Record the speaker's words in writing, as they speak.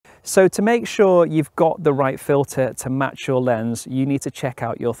So to make sure you've got the right filter to match your lens, you need to check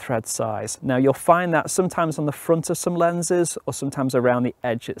out your thread size. Now you'll find that sometimes on the front of some lenses or sometimes around the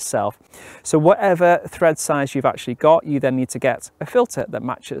edge itself. So whatever thread size you've actually got, you then need to get a filter that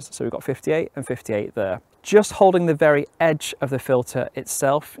matches. So we've got 58 and 58 there. Just holding the very edge of the filter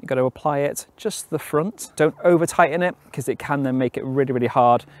itself, you've got to apply it just to the front. Don't over tighten it because it can then make it really, really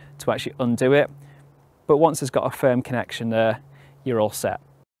hard to actually undo it. But once it's got a firm connection there, you're all set.